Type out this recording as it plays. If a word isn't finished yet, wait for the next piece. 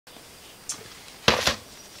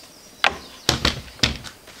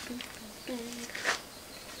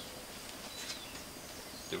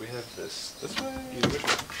Do we have this way? Either which?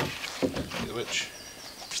 Either which?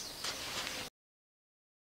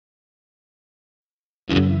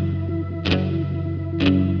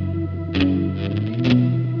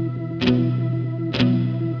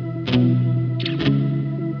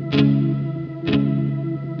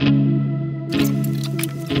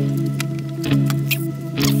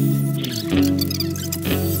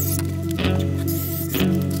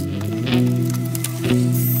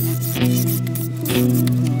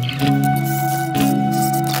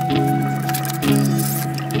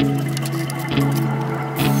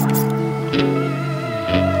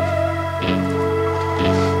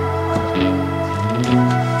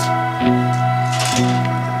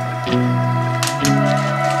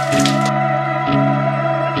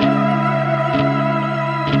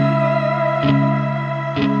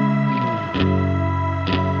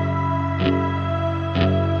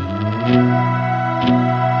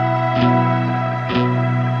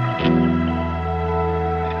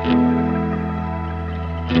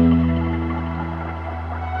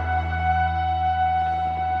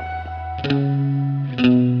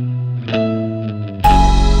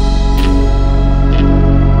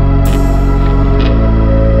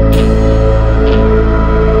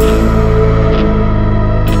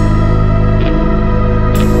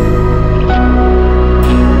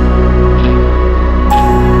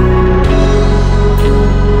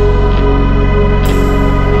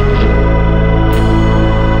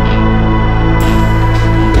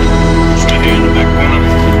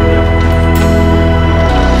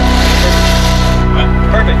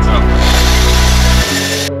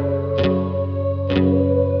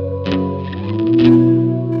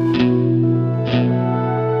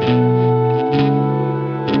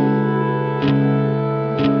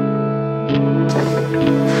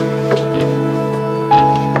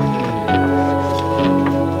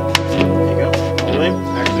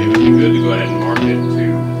 Good to go ahead and mark it to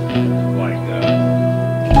like kind of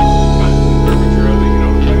temperature of it, you know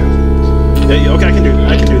what I'm saying? Yeah, okay, I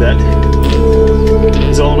can do that.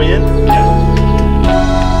 Is it all the way in? Yeah.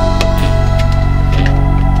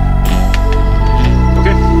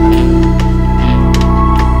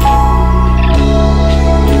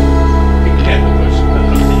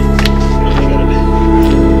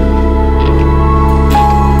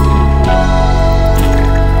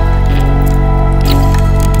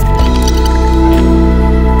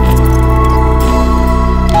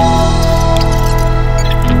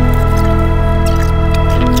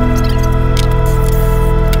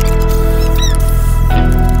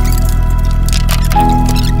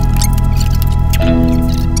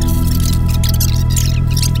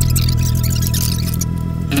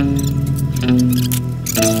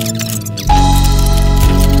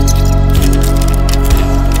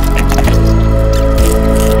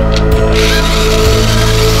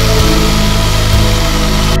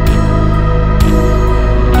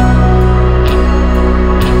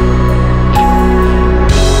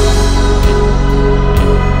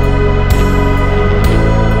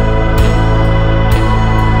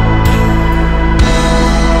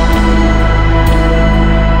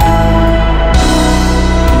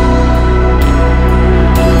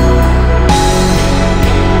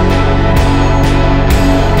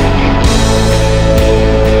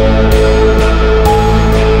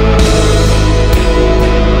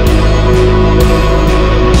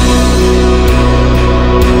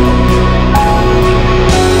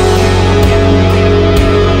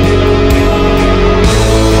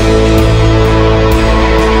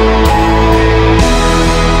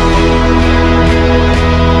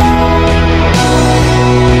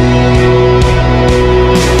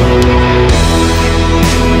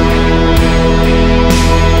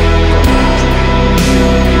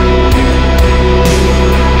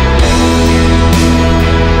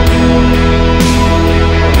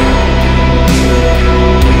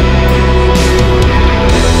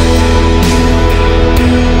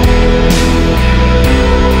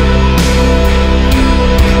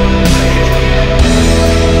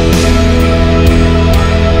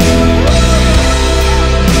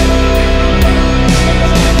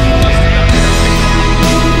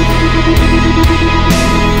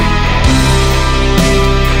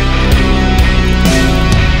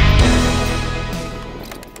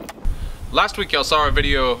 Last week y'all saw a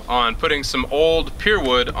video on putting some old pier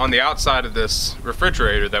wood on the outside of this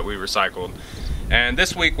refrigerator that we recycled. And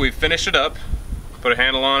this week we finished it up, put a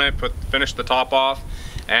handle on it, finished the top off,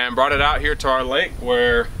 and brought it out here to our lake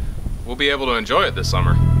where we'll be able to enjoy it this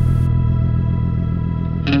summer.